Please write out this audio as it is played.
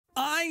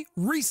I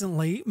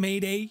recently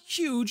made a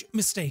huge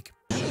mistake.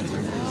 No,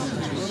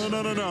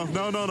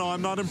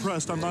 I'm not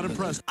impressed. I'm not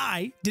impressed.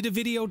 I did a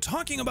video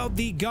talking about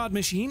the God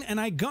Machine, and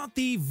I got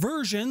the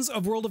versions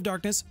of World of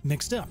Darkness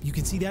mixed up. You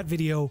can see that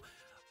video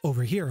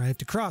over here. I have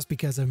to cross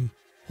because I'm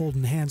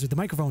holding hands with the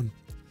microphone.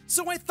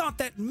 So I thought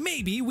that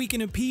maybe we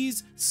can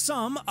appease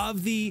some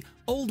of the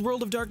old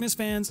World of Darkness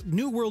fans,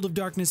 new World of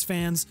Darkness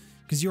fans,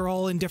 because you're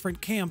all in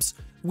different camps,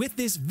 with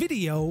this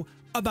video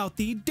about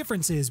the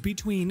differences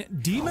between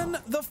Demon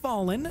the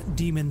Fallen,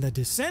 Demon the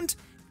Descent,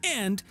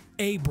 and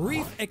a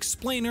brief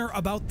explainer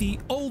about the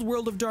old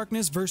World of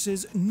Darkness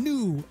versus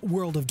new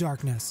World of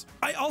Darkness.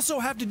 I also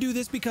have to do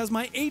this because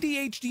my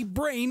ADHD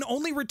brain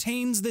only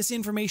retains this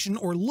information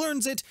or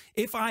learns it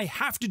if I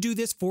have to do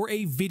this for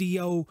a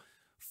video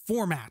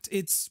format.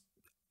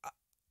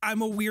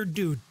 I'm a weird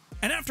dude.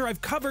 And after I've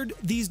covered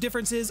these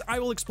differences, I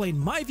will explain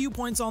my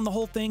viewpoints on the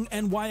whole thing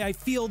and why I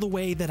feel the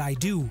way that I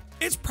do.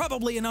 It's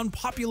probably an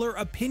unpopular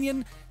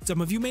opinion. Some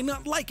of you may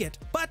not like it,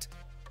 but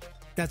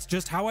that's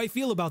just how I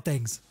feel about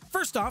things.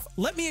 First off,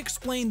 let me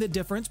explain the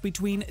difference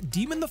between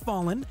Demon the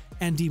Fallen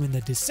and Demon the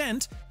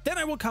Descent. Then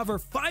I will cover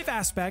 5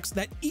 aspects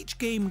that each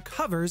game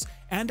covers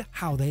and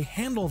how they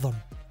handle them.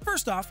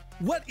 First off,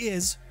 what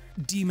is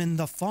Demon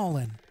the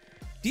Fallen?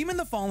 Demon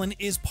the Fallen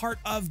is part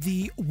of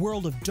the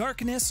World of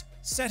Darkness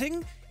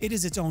setting. It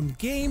is its own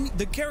game.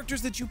 The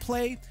characters that you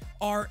play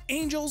are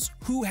angels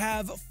who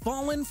have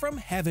fallen from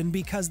heaven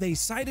because they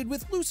sided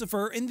with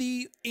Lucifer in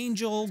the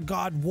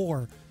angel-god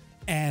war,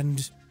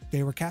 and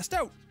they were cast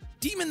out.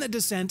 Demon the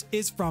Descent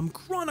is from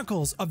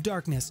Chronicles of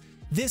Darkness.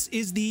 This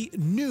is the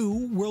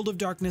new World of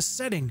Darkness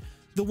setting,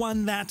 the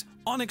one that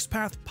Onyx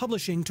Path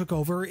Publishing took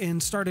over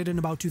and started in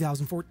about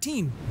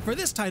 2014. For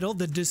this title,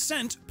 the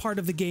Descent part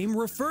of the game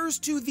refers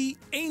to the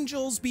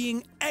angels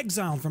being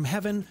exiled from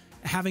heaven,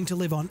 having to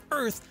live on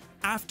Earth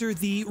after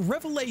the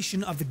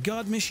revelation of the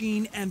God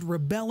Machine and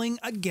rebelling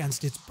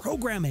against its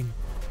programming.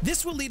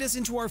 This will lead us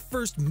into our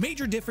first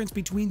major difference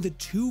between the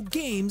two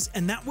games,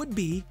 and that would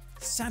be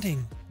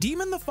setting.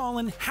 Demon the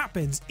Fallen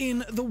happens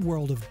in the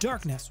World of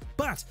Darkness,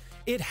 but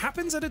it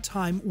happens at a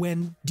time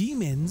when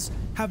demons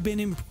have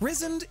been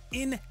imprisoned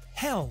in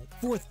hell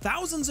for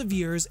thousands of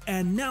years,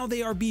 and now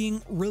they are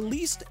being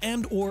released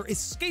and or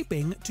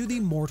escaping to the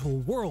mortal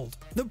world.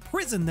 The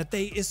prison that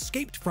they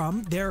escaped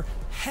from, their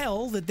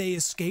hell that they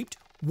escaped,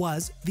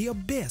 was the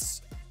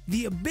Abyss.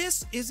 The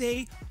Abyss is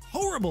a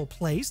horrible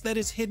place that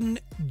is hidden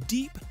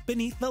deep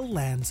beneath the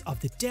lands of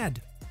the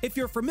dead. If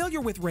you're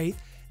familiar with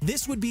Wraith,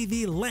 this would be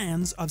the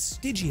lands of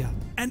Stygia.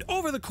 And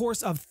over the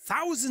course of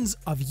thousands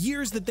of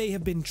years that they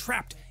have been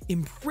trapped,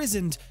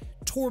 imprisoned,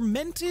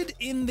 tormented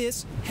in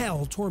this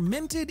hell,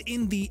 tormented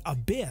in the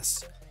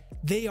Abyss,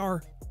 they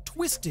are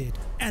twisted.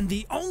 And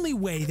the only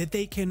way that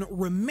they can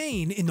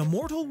remain in the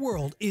mortal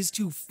world is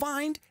to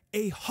find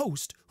a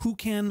host who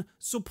can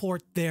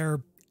support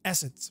their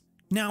essence.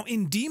 Now,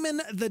 in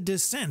Demon the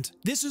Descent,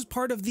 this is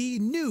part of the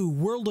new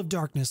World of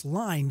Darkness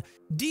line.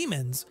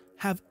 Demons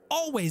have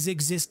always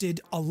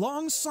existed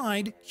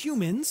alongside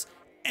humans,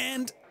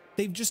 and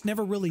they've just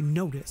never really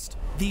noticed.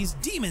 These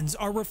demons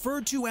are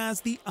referred to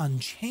as the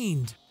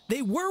Unchained.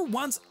 They were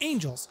once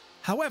angels.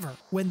 However,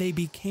 when they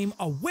became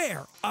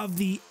aware of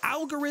the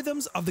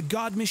algorithms of the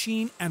God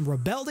Machine and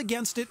rebelled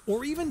against it,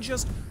 or even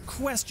just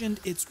questioned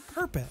its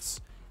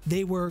purpose,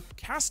 they were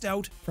cast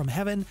out from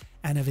heaven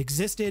and have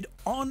existed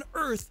on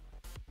Earth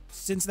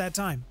since that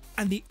time.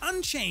 And the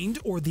Unchained,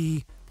 or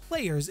the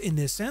players in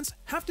this sense,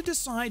 have to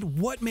decide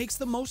what makes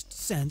the most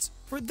sense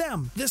for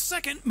them. The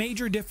second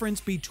major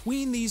difference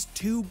between these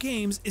two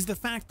games is the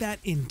fact that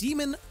in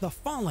Demon the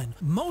Fallen,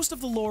 most of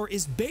the lore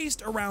is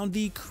based around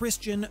the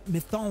Christian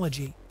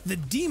mythology. The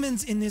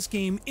demons in this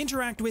game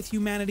interact with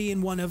humanity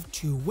in one of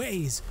two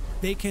ways.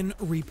 They can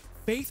reap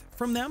faith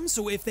from them,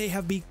 so if they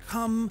have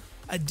become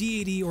a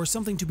deity or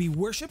something to be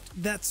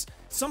worshipped, that's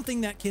something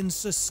that can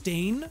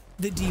sustain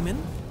the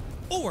demon,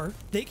 or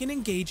they can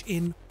engage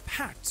in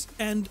pacts,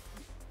 and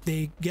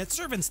they get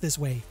servants this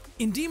way.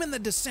 In Demon the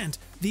Descent,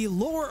 the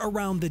lore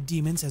around the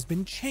demons has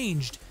been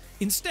changed.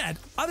 Instead,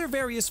 other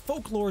various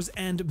folklores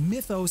and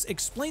mythos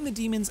explain the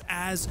demons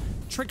as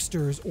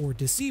tricksters or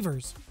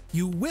deceivers.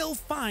 You will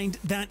find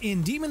that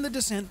in Demon the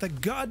Descent, the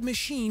God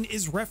Machine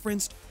is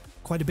referenced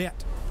quite a bit.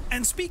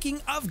 And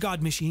speaking of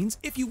God Machines,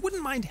 if you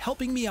wouldn't mind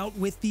helping me out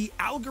with the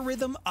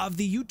algorithm of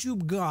the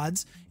YouTube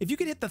gods, if you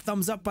could hit the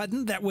thumbs up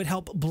button, that would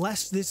help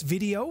bless this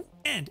video.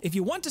 And if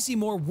you want to see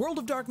more World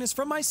of Darkness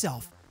from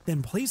myself,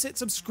 then please hit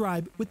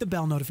subscribe with the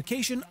bell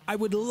notification. I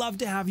would love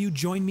to have you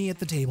join me at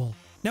the table.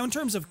 Now, in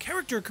terms of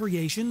character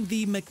creation,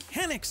 the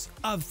mechanics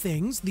of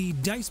things, the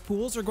dice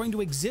pools, are going to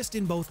exist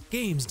in both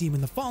games,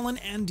 Demon the Fallen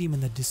and Demon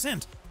the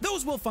Descent.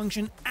 Those will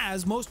function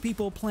as most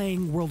people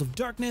playing World of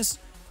Darkness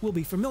will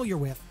be familiar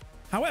with.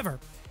 However,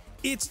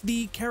 it's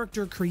the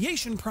character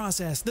creation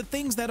process, the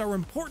things that are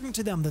important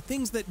to them, the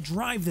things that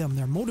drive them,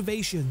 their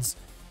motivations.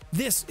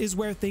 This is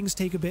where things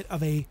take a bit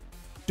of a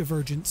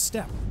divergent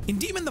step. In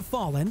Demon the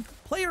Fallen,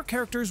 player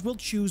characters will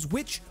choose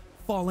which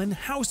fallen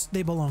house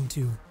they belong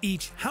to.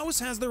 Each house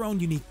has their own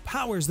unique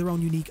powers, their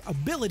own unique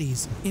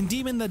abilities. In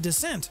Demon the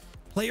Descent,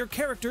 player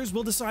characters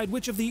will decide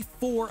which of the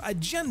 4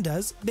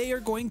 agendas they are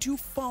going to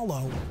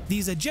follow.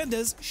 These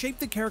agendas shape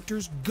the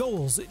character's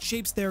goals, it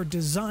shapes their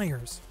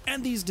desires.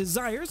 And these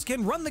desires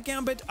can run the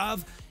gambit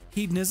of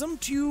hedonism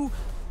to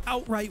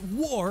outright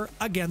war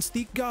against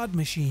the God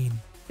Machine.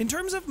 In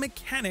terms of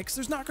mechanics,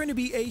 there's not going to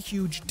be a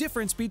huge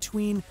difference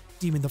between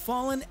Demon the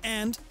Fallen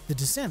and the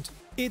Descent.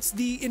 It's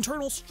the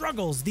internal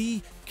struggles,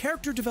 the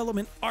character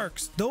development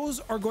arcs.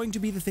 Those are going to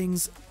be the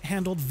things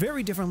handled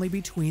very differently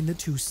between the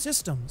 2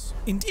 systems.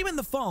 In Demon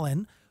the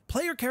Fallen,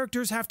 player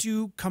characters have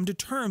to come to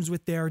terms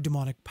with their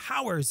demonic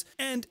powers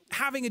and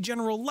having a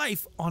general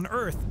life on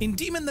Earth. In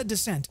Demon the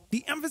Descent,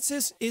 the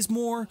emphasis is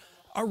more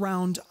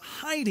around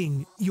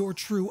hiding your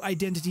true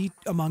identity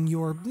among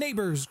your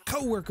neighbors,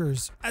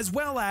 co-workers, as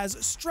well as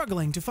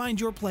struggling to find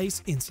your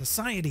place in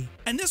society.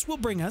 And this will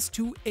bring us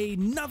to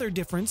another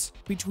difference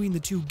between the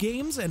 2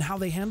 games and how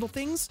they handle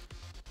things: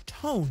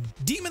 tone.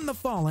 Demon the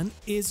Fallen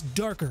is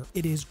darker,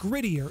 it is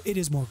grittier, it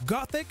is more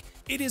gothic,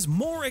 it is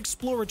more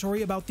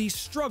exploratory about the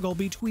struggle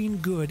between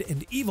good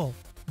and evil.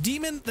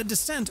 Demon the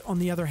Descent, on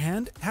the other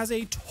hand, has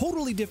a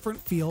totally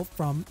different feel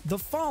from the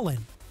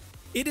Fallen.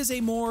 It is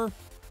a more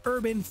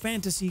urban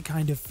fantasy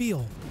kind of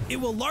feel. It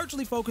will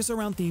largely focus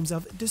around themes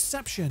of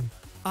deception,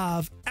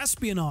 of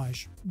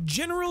espionage,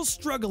 general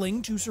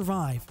struggling to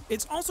survive.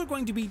 It's also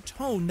going to be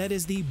tone that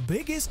is the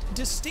biggest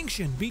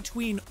distinction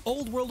between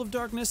Old World of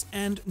Darkness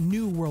and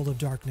New World of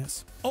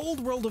Darkness. Old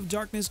World of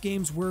Darkness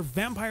games were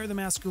Vampire the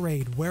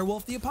Masquerade,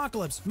 Werewolf the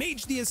Apocalypse,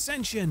 Mage the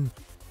Ascension,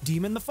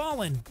 Demon the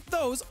Fallen,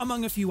 those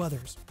among a few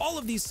others. All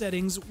of these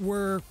settings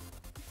were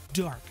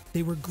dark.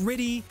 They were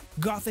gritty,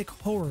 gothic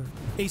horror,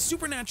 a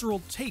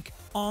supernatural take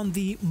on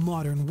the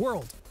modern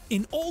world.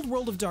 In Old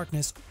World of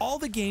Darkness, all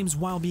the games,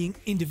 while being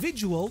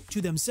individual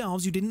to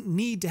themselves, you didn't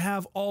need to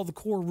have all the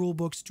core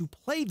rulebooks to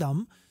play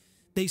them.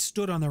 They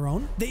stood on their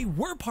own. They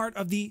were part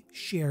of the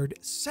shared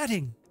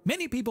setting.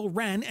 Many people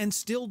ran and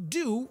still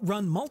do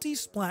run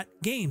multi-splat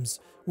games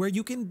where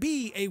you can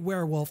be a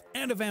werewolf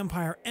and a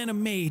vampire and a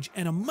mage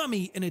and a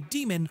mummy and a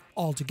demon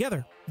all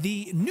together.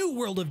 The New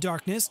World of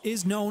Darkness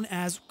is known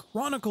as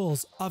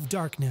Chronicles of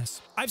Darkness.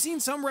 I've seen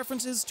some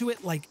references to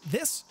it like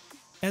this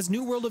as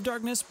New World of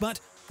Darkness, but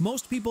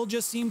most people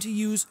just seem to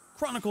use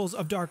Chronicles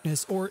of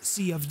Darkness or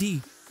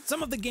CofD.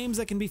 Some of the games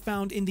that can be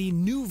found in the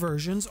new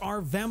versions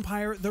are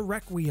Vampire the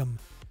Requiem,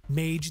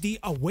 Mage the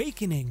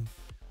Awakening,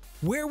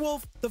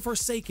 Werewolf the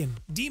Forsaken,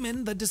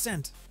 Demon the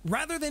Descent.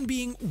 Rather than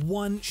being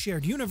one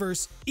shared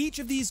universe, each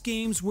of these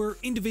games were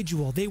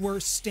individual, they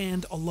were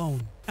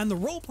stand-alone. And the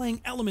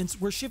role-playing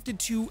elements were shifted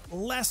to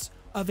less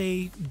of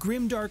a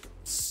grimdark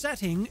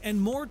setting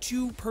and more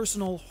to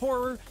personal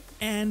horror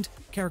and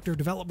character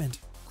development.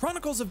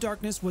 Chronicles of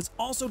Darkness was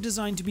also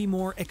designed to be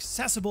more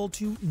accessible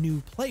to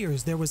new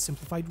players. There was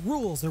simplified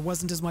rules, there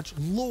wasn't as much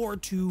lore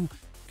to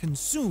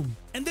consume.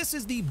 And this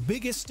is the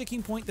biggest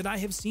sticking point that I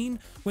have seen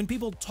when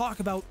people talk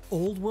about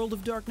Old World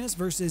of Darkness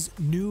versus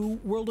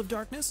New World of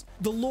Darkness.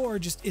 The lore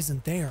just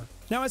isn't there.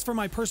 Now, as for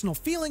my personal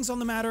feelings on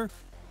the matter,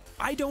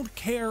 I don't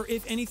care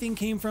if anything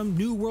came from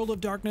New World of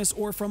Darkness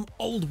or from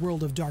Old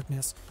World of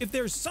Darkness. If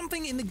there's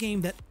something in the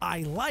game that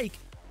I like,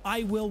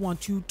 I will want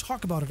to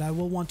talk about it. I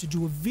will want to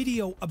do a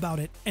video about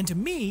it. And to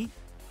me,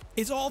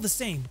 it's all the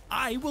same.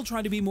 I will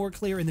try to be more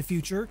clear in the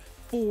future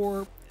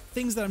for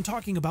things that I'm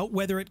talking about,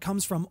 whether it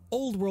comes from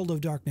Old World of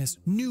Darkness,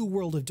 New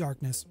World of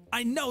Darkness.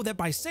 I know that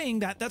by saying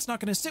that, that's not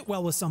going to sit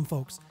well with some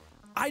folks.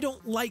 I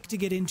don't like to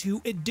get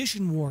into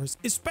edition wars,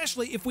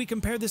 especially if we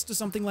compare this to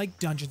something like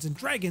Dungeons &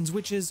 Dragons,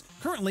 which is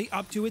currently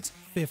up to its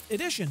 5th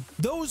edition.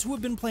 Those who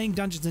have been playing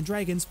Dungeons &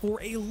 Dragons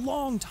for a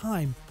long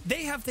time,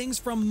 they have things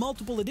from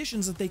multiple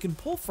editions that they can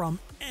pull from,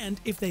 and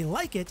if they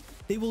like it,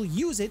 they will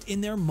use it in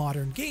their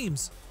modern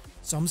games.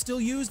 Some still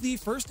use the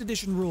 1st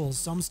edition rules,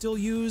 some still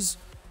use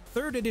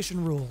 3rd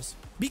edition rules,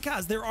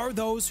 because there are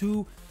those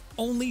who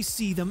only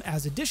see them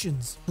as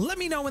additions. Let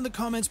me know in the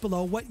comments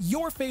below what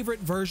your favorite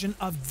version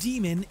of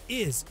Demon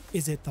is.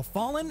 Is it the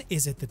Fallen?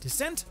 Is it the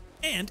Descent?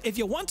 And if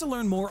you want to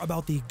learn more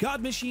about the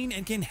God Machine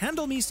and can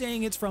handle me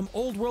saying it's from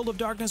Old World of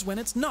Darkness when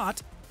it's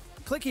not,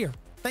 click here.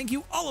 Thank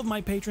you all of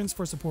my patrons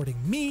for supporting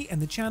me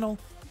and the channel.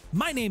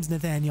 My name's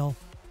Nathaniel.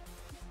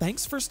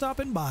 Thanks for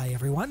stopping by,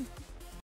 everyone.